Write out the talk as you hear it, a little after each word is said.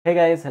Hey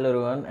guys, hello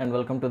everyone and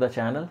welcome to the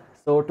channel.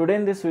 So today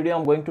in this video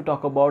I'm going to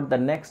talk about the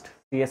next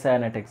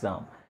CSIR-NET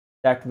exam,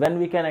 that when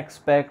we can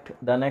expect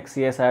the next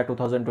CSIR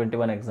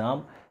 2021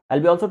 exam. I'll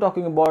be also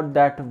talking about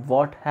that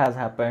what has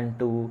happened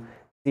to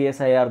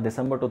CSIR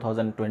December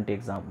 2020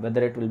 exam,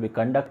 whether it will be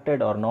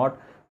conducted or not,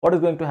 what is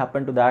going to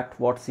happen to that,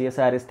 what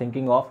CSIR is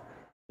thinking of.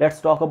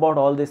 Let's talk about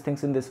all these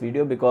things in this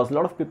video because a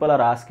lot of people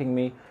are asking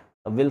me,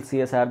 will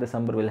CSIR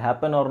December will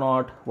happen or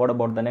not, what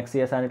about the next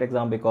CSIR-NET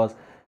exam, because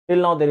till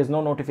now there is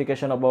no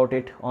notification about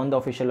it on the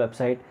official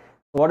website.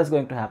 So what is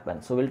going to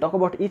happen? So we'll talk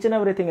about each and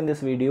everything in this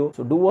video,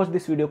 so do watch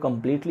this video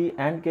completely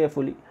and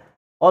carefully.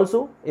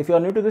 Also, if you are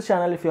new to this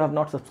channel, if you have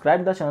not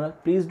subscribed the channel,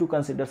 please do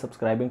consider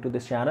subscribing to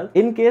this channel.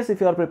 In case if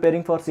you are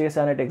preparing for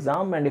CSIR-NET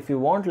exam and if you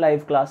want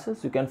live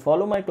classes, you can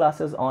follow my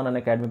classes on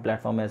Unacademy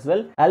platform as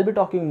well. I'll be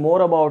talking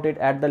more about it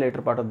at the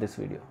later part of this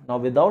video. Now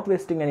without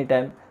wasting any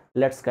time,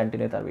 let's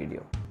continue the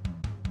video.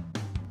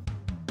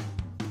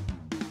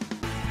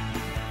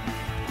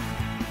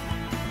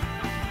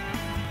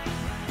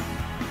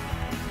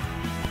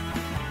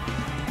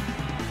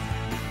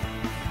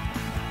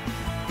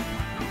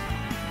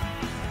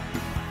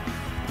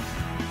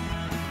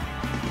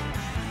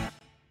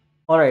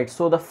 Alright,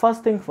 so the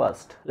first thing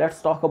first,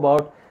 let's talk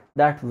about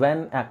that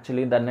when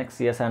actually the next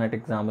CSIR-NET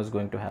exam is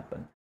going to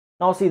happen.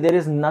 Now see, there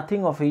is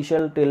nothing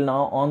official till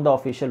now on the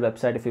official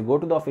website. If you go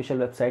to the official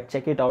website,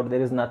 check it out, there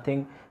is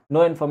nothing,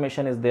 no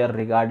information is there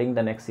regarding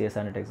the next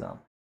CSIR-NET exam.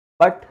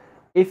 But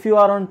if you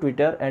are on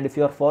Twitter and if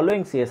you are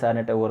following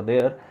CSIR-NET over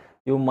there,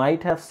 you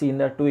might have seen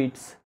the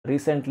tweets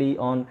recently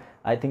on,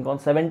 I think on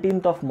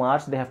 17th of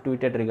March, they have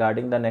tweeted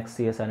regarding the next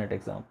CSIR-NET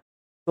exam.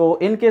 So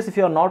in case if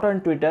you are not on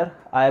Twitter,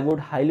 I would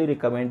highly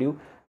recommend you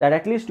that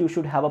at least you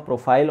should have a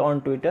profile on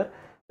Twitter,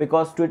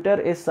 because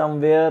Twitter is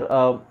somewhere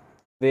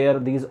where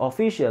these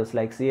officials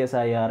like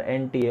CSIR,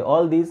 NTA,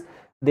 all these,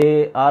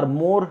 they are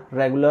more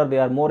regular, they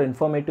are more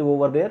informative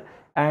over there.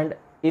 And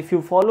if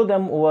you follow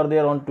them over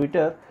there on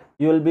Twitter,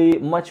 you will be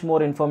much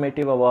more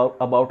informative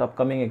about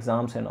upcoming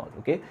exams and all.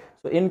 Okay,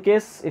 so in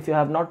case if you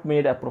have not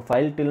made a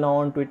profile till now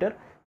on Twitter,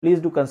 please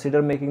do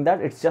consider making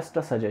that. It's just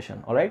a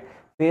suggestion. All right,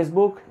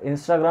 Facebook,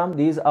 Instagram,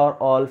 these are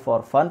all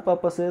for fun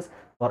purposes,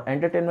 for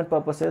entertainment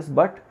purposes,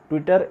 but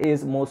Twitter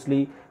is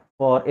mostly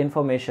for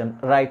information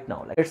right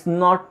now. Like, it's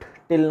not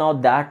till now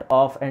that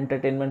of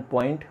entertainment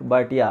point,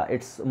 but yeah,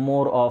 it's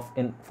more of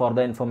for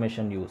the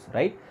information use,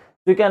 right?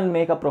 So you can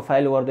make a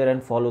profile over there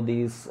and follow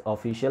these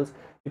officials.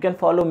 You can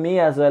follow me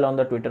as well on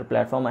the Twitter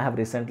platform. I have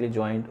recently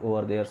joined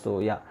over there,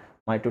 so yeah,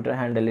 my Twitter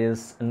handle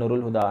is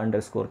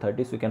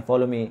nurulhuda_30, so you can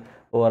follow me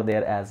over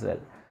there as well.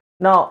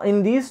 Now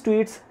in these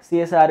tweets,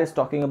 CSIR is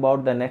talking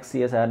about the next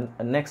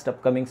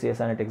upcoming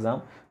CSIR-NET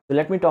exam. So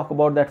let me talk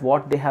about that,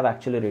 what they have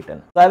actually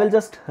written. So I will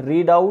just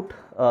read out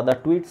the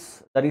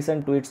tweets, the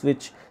recent tweets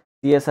which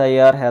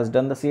CSIR has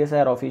done. The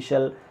CSIR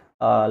official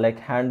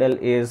handle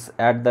is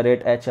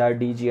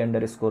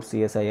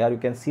 @HRDG_CSIR. You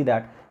can see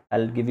that.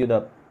 I'll give you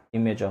the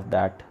image of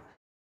that.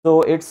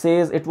 So it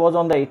says, it was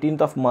on the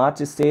 18th of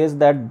March. It says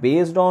that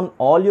based on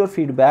all your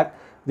feedback,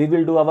 we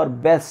will do our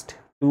best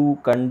to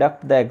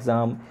conduct the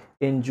exam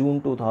in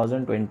June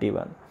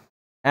 2021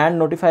 and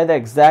notify the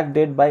exact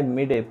date by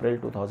mid-April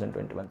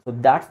 2021. So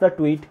that's the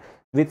tweet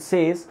which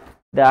says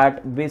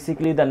that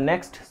basically the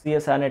next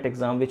CSIR-NET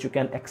exam which you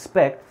can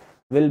expect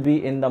will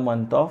be in the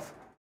month of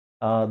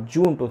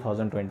June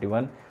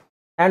 2021,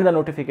 and the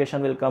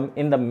notification will come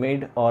in the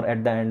mid or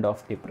at the end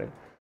of April.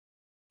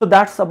 So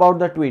that's about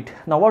the tweet.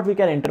 Now what we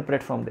can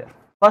interpret from there.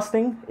 First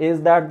thing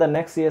is that the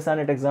next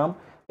CSIR-NET exam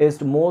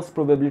is most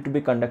probably to be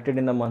conducted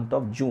in the month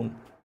of June.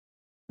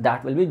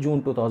 That will be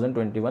June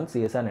 2021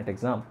 CSIR-NET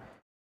exam.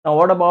 Now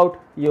what about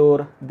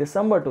your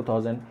December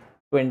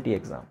 2020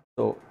 exam?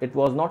 So it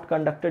was not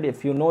conducted.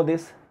 If you know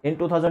this, in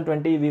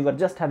 2020 we were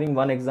just having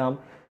one exam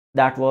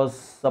that was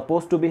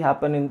supposed to be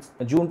happen in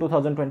June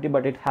 2020,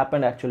 but it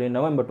happened actually in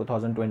November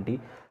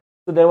 2020.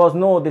 So there was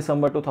no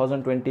December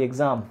 2020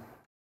 exam.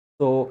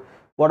 So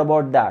what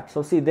about that?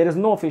 So see, there is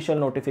no official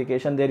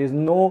notification, there is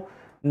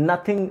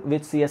nothing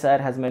which CSIR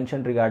has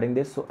mentioned regarding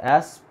this. So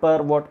as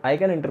per what I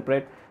can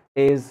interpret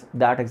is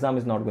that exam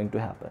is not going to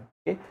happen.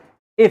 Okay,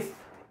 if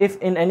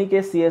in any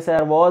case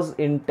CSIR was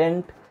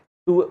intent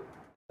to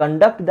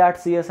conduct that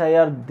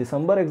CSIR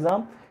December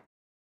exam,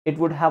 it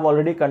would have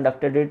already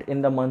conducted it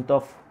in the month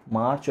of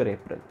March or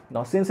April.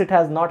 Now since it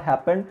has not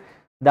happened,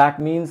 that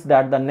means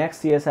that the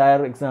next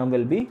CSIR exam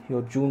will be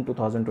your June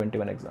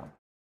 2021 exam.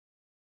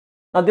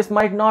 Now this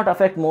might not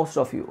affect most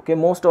of you. Okay,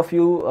 most of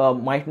you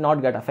might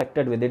not get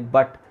affected with it,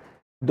 but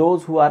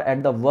those who are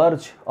at the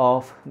verge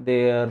of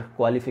their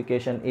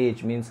qualification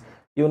age, means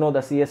you know the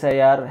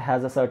CSIR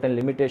has a certain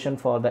limitation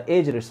for the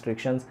age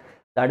restrictions,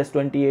 that is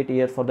 28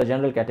 years for the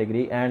general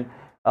category, and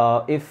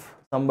if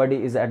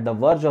somebody is at the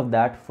verge of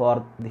that,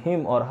 for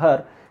him or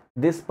her,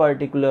 this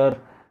particular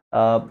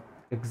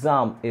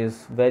exam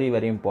is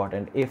very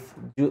important. If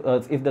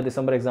the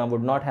December exam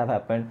would not have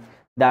happened,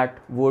 that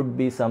would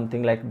be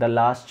something like the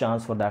last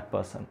chance for that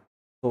person.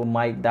 So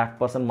that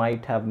person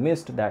might have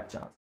missed that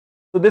chance.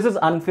 So this is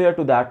unfair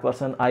to that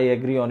person. I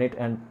agree on it,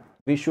 and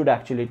we should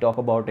actually talk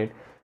about it,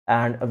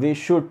 and we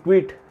should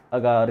tweet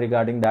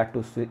regarding that to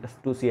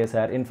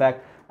CSIR. In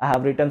fact, I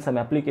have written some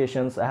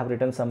applications, I have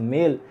written some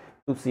mail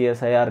to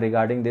CSIR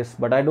regarding this,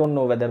 but I don't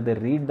know whether they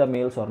read the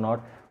mails or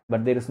not,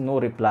 but there is no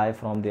reply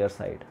from their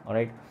side. All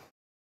right,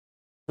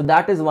 so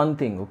that is one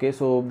thing. Okay,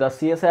 so the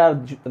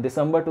CSIR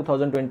December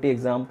 2020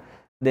 exam,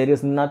 there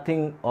is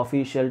nothing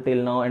official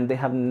till now, and they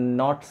have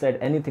not said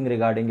anything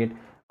regarding it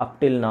up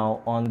till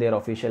now on their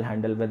official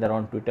handle, whether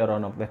on Twitter or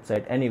on a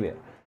website, anywhere.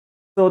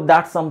 So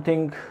that's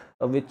something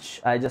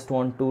which I just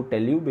want to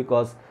tell you,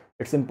 because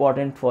it's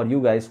important for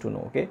you guys to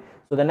know. Okay,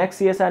 so the next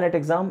CSIR-NET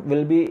exam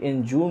will be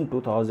in June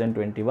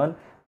 2021,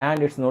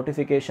 and its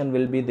notification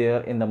will be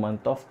there in the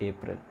month of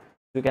April.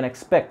 You can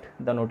expect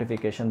the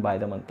notification by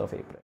the month of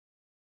April.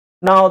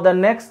 Now the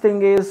next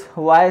thing is,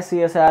 why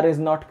CSIR is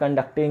not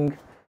conducting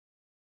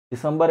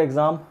December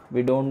exam?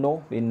 We don't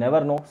know, we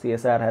never know.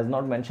 CSIR has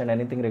not mentioned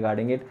anything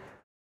regarding it,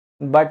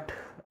 but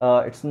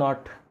it's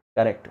not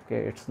correct.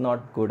 Okay, it's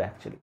not good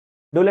actually.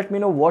 Do let me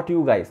know what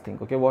you guys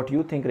think. Okay, what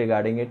you think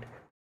regarding it.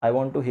 I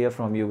want to hear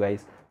from you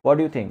guys. What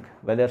do you think,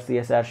 whether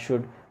CSIR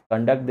should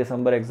conduct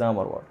December exam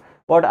or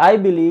what I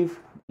believe,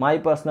 my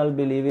personal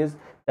belief, is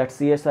that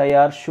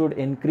CSIR should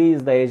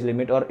increase the age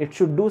limit, or it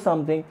should do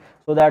something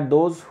so that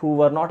those who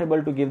were not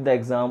able to give the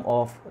exam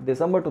of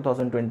December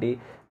 2020,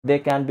 they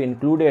can be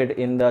included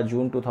in the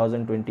June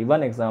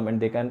 2021 exam, and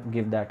they can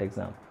give that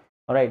exam.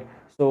 All right,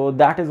 so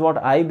that is what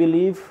I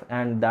believe,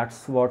 and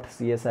that's what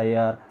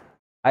CSIR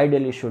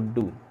ideally should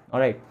do. All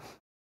right,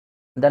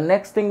 the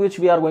next thing which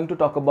we are going to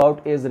talk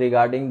about is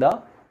regarding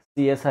the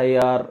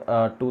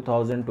CSIR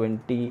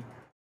 2020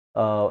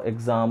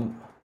 exam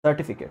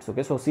certificates.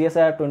 Okay, so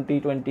CSIR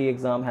 2020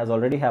 exam has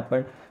already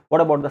happened. What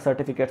about the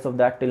certificates of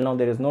that? Till now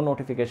there is no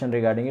notification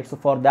regarding it. So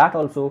for that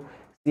also,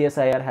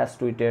 CSIR has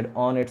tweeted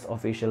on its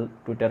official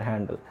Twitter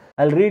handle.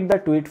 I'll read the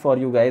tweet for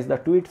you guys. The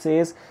tweet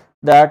says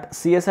that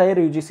CSIR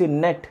UGC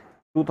NET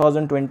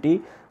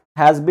 2020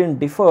 has been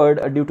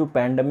deferred due to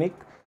pandemic.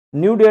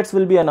 New dates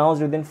will be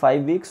announced within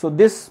 5 weeks. So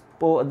this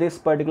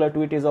particular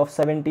tweet is of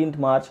 17th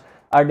March,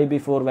 a day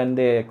before, when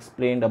they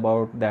explained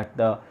about that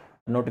the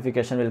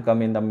notification will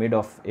come in the mid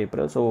of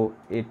April. So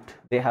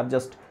they have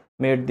just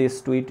made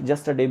this tweet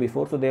just a day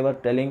before. So they were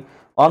telling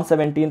on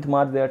 17th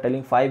March, they are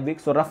telling 5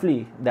 weeks. So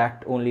roughly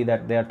that only,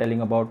 that they are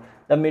telling about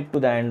the mid to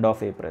the end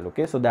of April.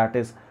 Okay, so that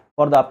is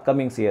for the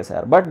upcoming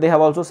CSIR. But they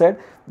have also said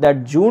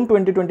that June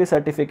 2020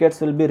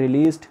 certificates will be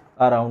released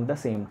around the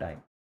same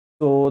time.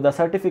 So the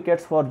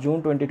certificates for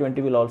June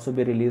 2020 will also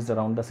be released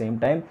around the same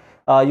time.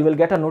 You will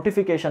get a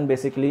notification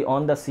basically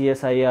on the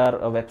CSIR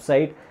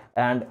website,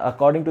 and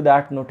according to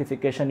that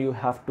notification, you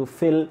have to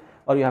fill,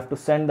 or you have to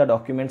send the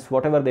documents,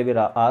 whatever they will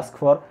ask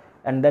for,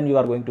 and then you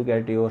are going to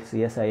get your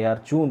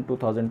CSIR June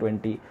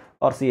 2020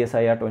 or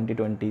CSIR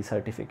 2020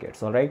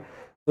 certificates. All right,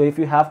 so if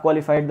you have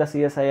qualified the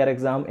CSIR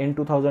exam in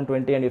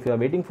 2020, and if you are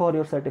waiting for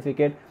your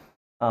certificate,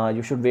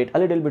 you should wait a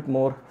little bit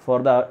more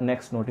for the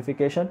next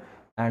notification,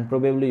 and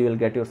probably you will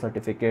get your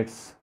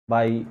certificates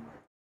by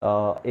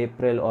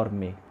April or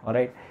May. All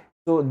right,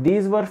 so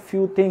these were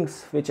few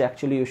things which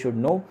actually you should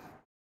know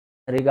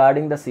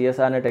regarding the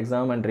CSIR-NET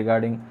exam and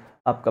regarding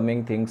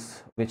upcoming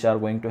things which are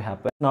going to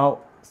happen. Now,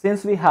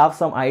 since we have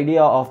some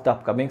idea of the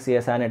upcoming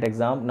CSIR-NET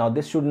exam, now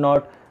this should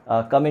not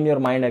come in your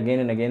mind again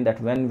and again that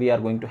when we are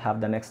going to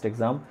have the next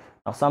exam.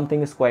 Now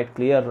something is quite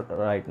clear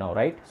right now,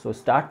 right? So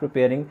start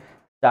preparing,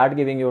 start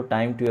giving your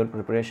time to your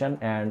preparation,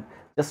 and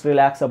just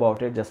relax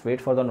about it. Just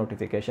wait for the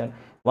notification.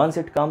 Once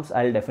it comes,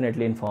 I'll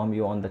definitely inform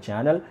you on the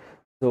channel.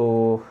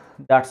 So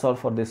that's all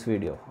for this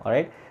video. All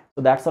right,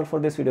 so that's all for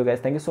this video, guys.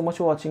 Thank you so much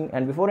for watching,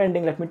 and before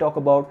ending, let me talk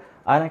about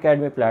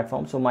Unacademy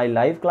platform. So my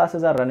live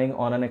classes are running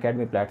on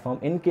Unacademy platform.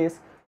 In case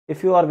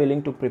if you are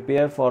willing to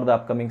prepare for the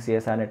upcoming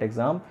CSIR-NET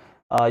exam,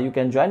 you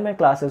can join my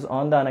classes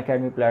on the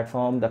Unacademy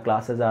platform. The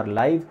classes are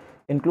live.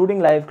 Including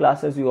live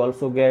classes, you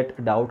also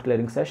get doubt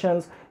clearing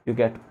sessions, you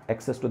get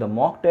access to the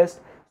mock test.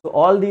 So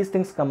all these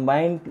things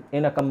combined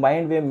in a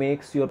combined way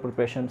makes your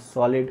preparation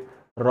solid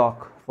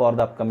rock for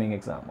the upcoming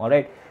exam. All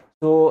right,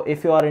 so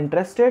if you are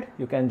interested,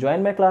 you can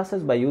join my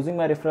classes by using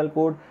my referral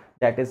code,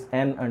 that is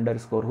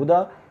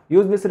n_huda.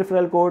 Use this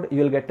referral code,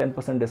 you will get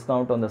 10%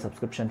 discount on the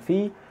subscription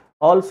fee.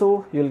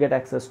 Also, you will get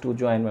access to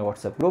join my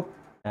WhatsApp group,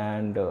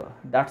 and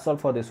that's all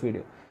for this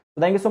video. So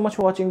thank you so much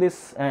for watching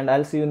this, and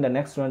I'll see you in the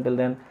next one. Until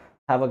then,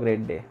 have a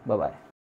great day. Bye bye.